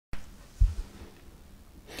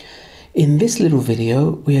In this little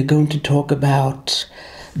video, we are going to talk about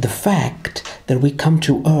the fact that we come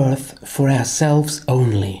to Earth for ourselves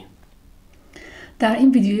only. در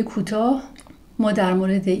این ویدیوی کوتاه ما در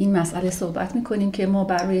مورد این مسئله صحبت می‌کنیم که ما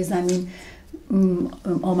بر روی زمین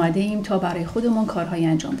آمده ایم تا برای خودمون کارهایی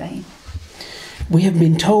انجام دهیم. We have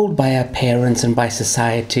been told by our parents and by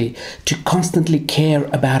society to constantly care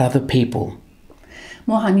about other people.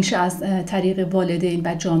 ما همیشه از طریق والدین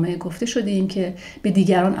و جامعه گفته شدیم که به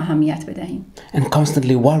دیگران اهمیت بدهیم. And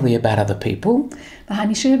constantly worry about other people. و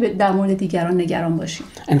همیشه در مورد دیگران نگران باشیم.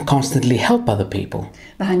 And constantly help other people.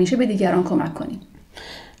 و همیشه به دیگران کمک کنیم.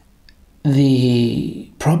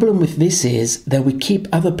 The problem with this is that we keep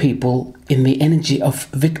other people in the energy of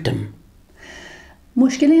victim.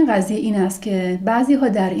 مشکل این قضیه این است که بعضی ها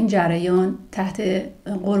در این جریان تحت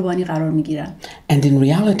قربانی قرار می گیرن. And in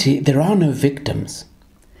reality there are no victims.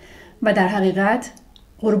 و در حقیقت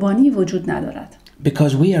قربانی وجود ندارد.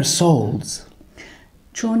 Because we are souls.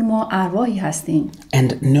 چون ما ارواحی هستیم. And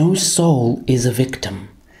no soul is a victim.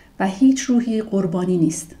 و هیچ روحی قربانی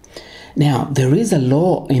نیست. Now there is a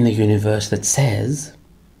law in the universe that says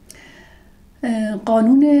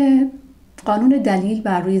قانون دلیل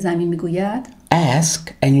بر روی زمین میگوید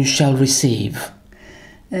ask and you shall receive.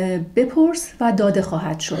 بپرس و داده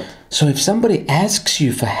خواهد شد. So if somebody asks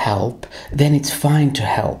you for help, then it's fine to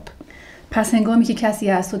help. پس هنگامی که کسی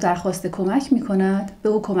از تو درخواست کمک میکند به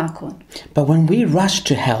او کمک کن. But when we rush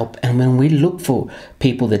to help and when we look for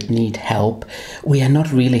people that need help, we are not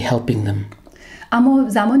really helping them. اما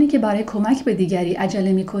زمانی که برای کمک به دیگری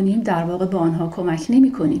عجله میکنیم در واقع به آنها کمک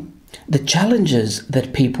نمیکنیم. The challenges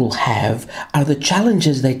that people have are the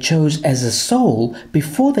challenges they chose as a soul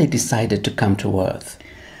before they decided to come to earth.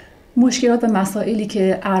 مشکلات و مسائلی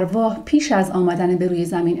که ارواح پیش از آمدن به روی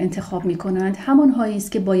زمین انتخاب می‌کنند همان‌هایی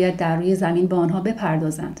است که باید در روی زمین با آنها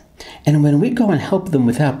بپردازند. And when we go and help them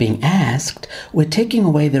without being asked, we're taking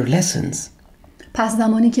away their lessons. پس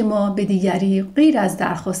زمانی که ما به دیگری غیر از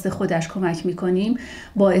درخواست خودش کمک می‌کنیم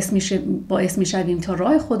باعث می‌شویم تا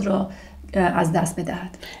راه خود را از دست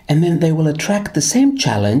بدهد. And then they will attract the same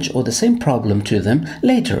challenge or the same problem to them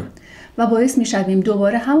later. و باعث می‌شویم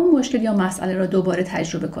دوباره همون مشکل یا مسئله را دوباره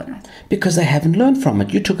تجربه کند. Because they haven't learned from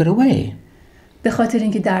it, you took it away. به خاطر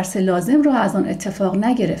اینکه درس لازم را از آن اتفاق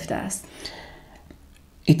نگرفته است.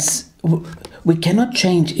 We cannot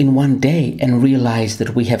change in one day and realize that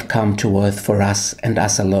we have come to earth for us and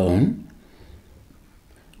us alone.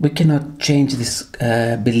 We cannot change this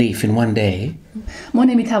belief in one day. ما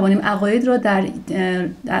نمی‌توانیم عقاید را در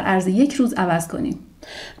عرض یک روز عوض کنیم.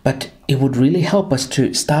 But it would really help us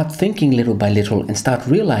to start thinking little by little and start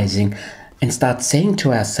realizing and start saying to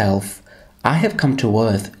ourselves, I have come to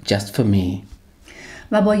earth just for me.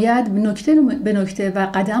 و باید نکته به نکته و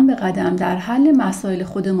قدم به قدم در حل مسائل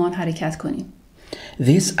خودمان حرکت کنیم.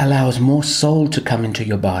 This allows more soul to come into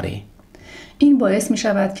your body. این باعث می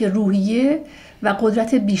شود که روحیه و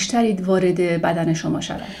قدرت بیشتری وارد بدن شما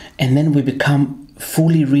شود. And then we become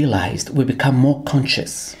fully realized, we become more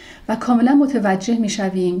conscious. و کاملا متوجه می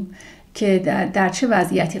شویم که در چه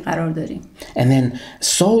وضعیتی قرار داریم. And then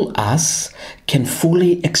soul us can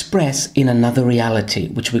fully express in another reality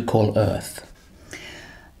which we call earth.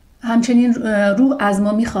 همچنین روح از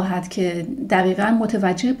ما می خواهد که دقیقاً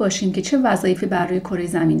متوجه باشیم که چه وظایفی بر روی کره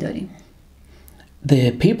زمین داریم.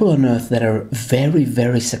 The people on earth that are very,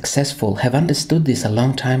 very successful have understood this a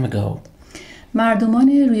long time ago. مردمان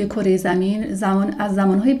روی کره زمین از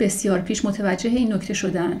زمانهای بسیار پیش متوجه این نکته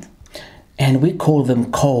شدند. And we call them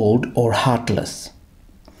cold or heartless.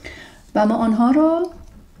 و ما آنها را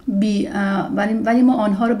ولی ما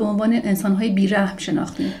آنها را به عنوان انسان‌های بی‌رحم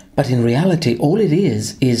شناختیم. But in reality all it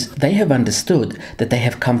is they have understood that they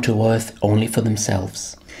have come to earth only for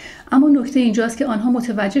themselves. اما نکته اینجاست که آنها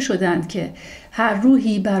متوجه شدند که هر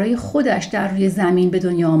روحی برای خودش در روی زمین به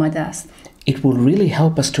دنیا آمده است. It will really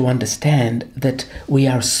help us to understand that we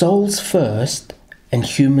are souls first and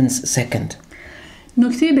humans second.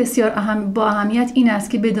 نکته بسیار با اهمیت این است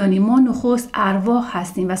که بدانیم ما نخست ارواح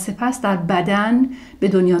هستیم و سپس در بدن به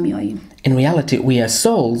دنیا می آییم. In reality we are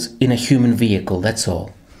souls in a human vehicle, that's all.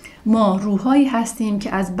 ما روحایی هستیم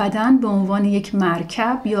که از بدن به عنوان یک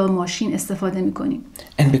مرکب یا ماشین استفاده می کنیم.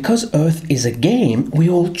 And because earth is a game, we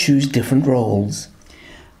all choose different roles.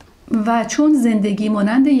 و چون زندگی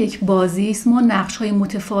مانند یک بازی است ما نقش‌های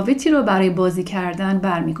متفاوتی را برای بازی کردن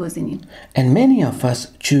برمی‌گزینیم. And many of us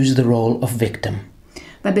choose the role of victim.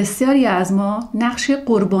 و بسیاری از ما نقش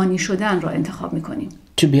قربانی شدن را انتخاب می‌کنیم.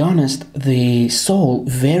 To be honest, the soul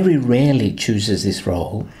very rarely chooses this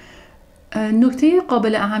role. نکته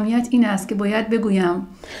قابل اهمیت این است که باید بگویم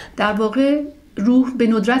در واقع روح به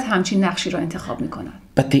ندرت همچین نقشی را انتخاب می‌کند.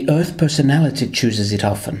 But the earth personality chooses it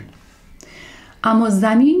often. اما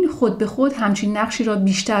زمین خود به خود همچین نقشی را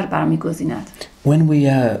بیشتر برمی‌گزیند. When we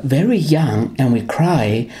are very young and we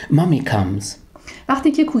cry, mommy comes.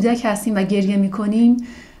 وقتی که کودک هستیم و گریه می‌کنیم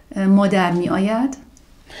مادر می‌آید.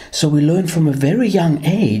 So we learn from a very young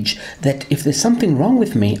age that if there's something wrong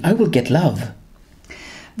with me, I will get love.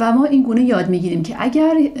 و ما این گونه یاد می‌گیریم که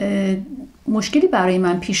اگر مشکلی برای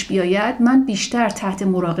من پیش بیاید من بیشتر تحت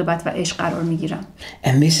مراقبت و عشق قرار می‌گیرم. And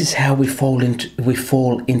this is how we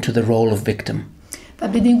fall into the role of victim. و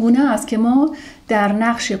بدین گونه است که ما در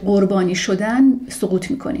نقش قربانی شدن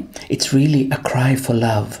سقوط می‌کنیم. It's really a cry for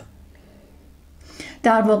love.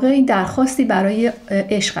 در واقع این درخواستی برای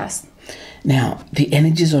عشق است. Now, the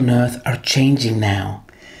energies on earth are changing now.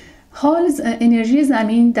 حال انرژی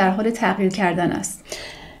زمین در حال تغییر کردن است.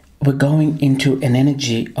 We're going into an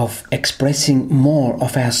energy of expressing more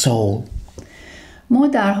of our soul. ما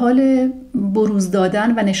در حال بروز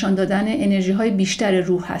دادن و نشان دادن انرژی های بیشتر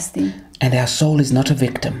روح هستیم. And our soul is not a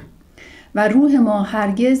victim. و روح ما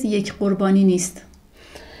هرگز یک قربانی نیست.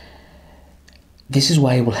 This is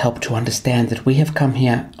why it will help to understand that we have come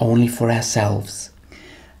here only for ourselves.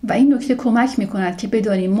 و این نکته کمک می‌کند که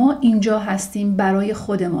بدانیم ما اینجا هستیم برای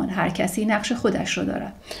خودمان. هر کسی نقش خودش را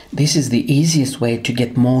دارد. This is the easiest way to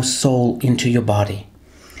get more soul into your body.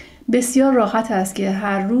 بسیار راحت است که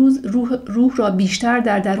هر روز روح را بیشتر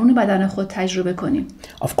در درون بدن خود تجربه کنیم.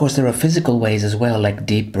 Of course, there are physical ways as well,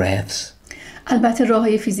 like deep breaths. البته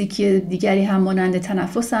راه‌های فیزیکی دیگری هم مانند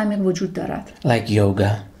تنفس عمیق وجود دارد. Like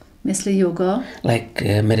yoga. مثل یوگا. Like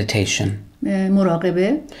meditation.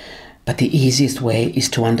 مراقبه. But the easiest way is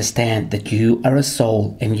to understand that you are a soul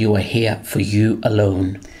and you are here for you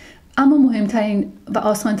alone. اما مهمترین و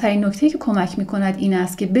آسانترین نکته که کمک می‌کند این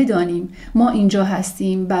است که بدانیم ما اینجا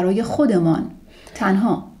هستیم برای خودمان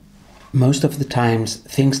تنها. Most of the times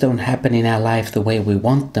things don't happen in our life the way we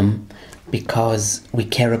want them because we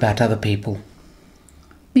care about other people.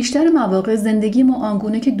 بیشتر مواقع زندگی ما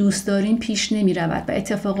آنگونه که دوست داریم پیش نمی رود و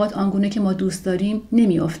اتفاقات آنگونه که ما دوست داریم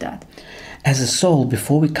نمی افتد. As a soul,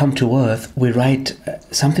 before we come to earth, we write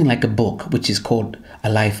something like a book, which is called a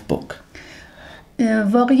life book.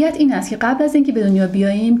 واقعیت این است که قبل از اینکه به دنیا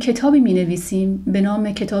بیاییم کتابی می نویسیم به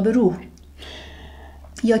نام کتاب روح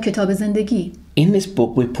یا کتاب زندگی. In this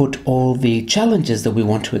book, we put all the challenges that we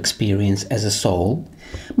want to experience as a soul.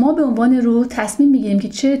 ما به عنوان روح تصمیم میگیریم که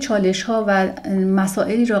چه چالش‌ها و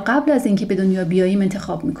مسائلی را قبل از اینکه به دنیا بیاییم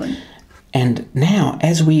انتخاب میکنیم. And now,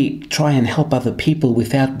 as we try and help other people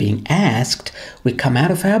without being asked, we come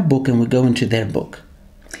out of our book and we go into their book.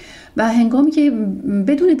 و هنگامی که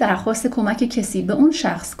بدون درخواست کمک کسی به اون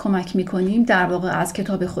شخص کمک میکنیم در واقع از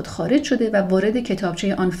کتاب خود خارج شده و وارد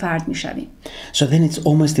کتابچه آن فرد میشویم. So then it's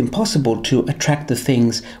almost impossible to attract the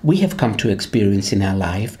things we have come to experience in our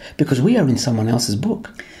life because we are in someone else's book.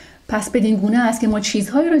 پس بدین گونه است که ما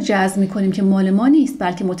چیزهایی را جذب میکنیم که مال ما نیست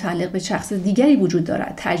بلکه متعلق به شخص دیگری وجود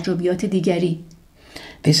دارد، تجربیات دیگری.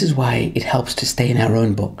 This is why it helps to stay in our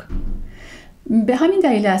own book. به همین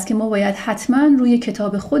دلیل است که ما باید حتما روی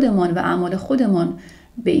کتاب خودمان و اعمال خودمان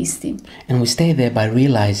بایستیم. And we stay there by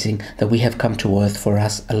realizing that we have come to earth for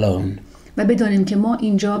us alone. و بدانیم که ما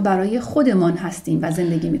اینجا برای خودمان هستیم و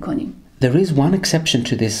زندگی میکنیم. There is one exception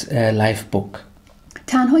to this life book.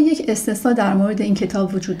 تنها یک استثنا در مورد این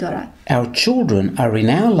کتاب وجود دارد. Our children are in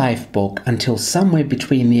our life book until somewhere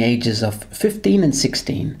between the ages of 15 and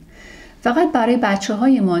 16. فقط برای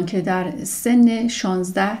بچه‌هایمان که در سن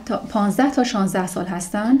 15 تا 16 سال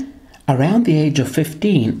هستند. Around the age of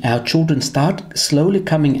 15, our children start slowly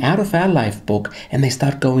coming out of our life book and they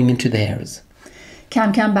start going into theirs.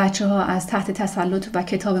 کم کم بچه‌ها از تحت تسلط و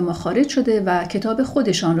کتاب ما خارج شده و کتاب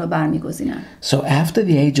خودشان را برمی‌گزینند. So after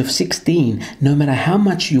the age of 16, no matter how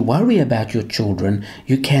much you worry about your children,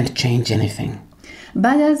 you can't change anything.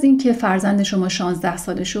 بعد از اینکه فرزند شما 16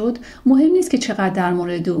 ساله شد، مهم نیست که چقدر در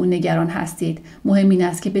مورد او نگران هستید. مهم این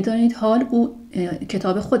است که بدانید حال او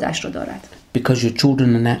کتاب خودش را دارد. Because your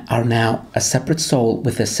children are now a separate soul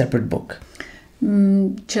with a separate book.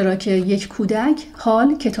 چرا که یک کودک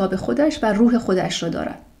حال کتاب خودش و روح خودش را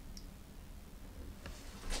دارد.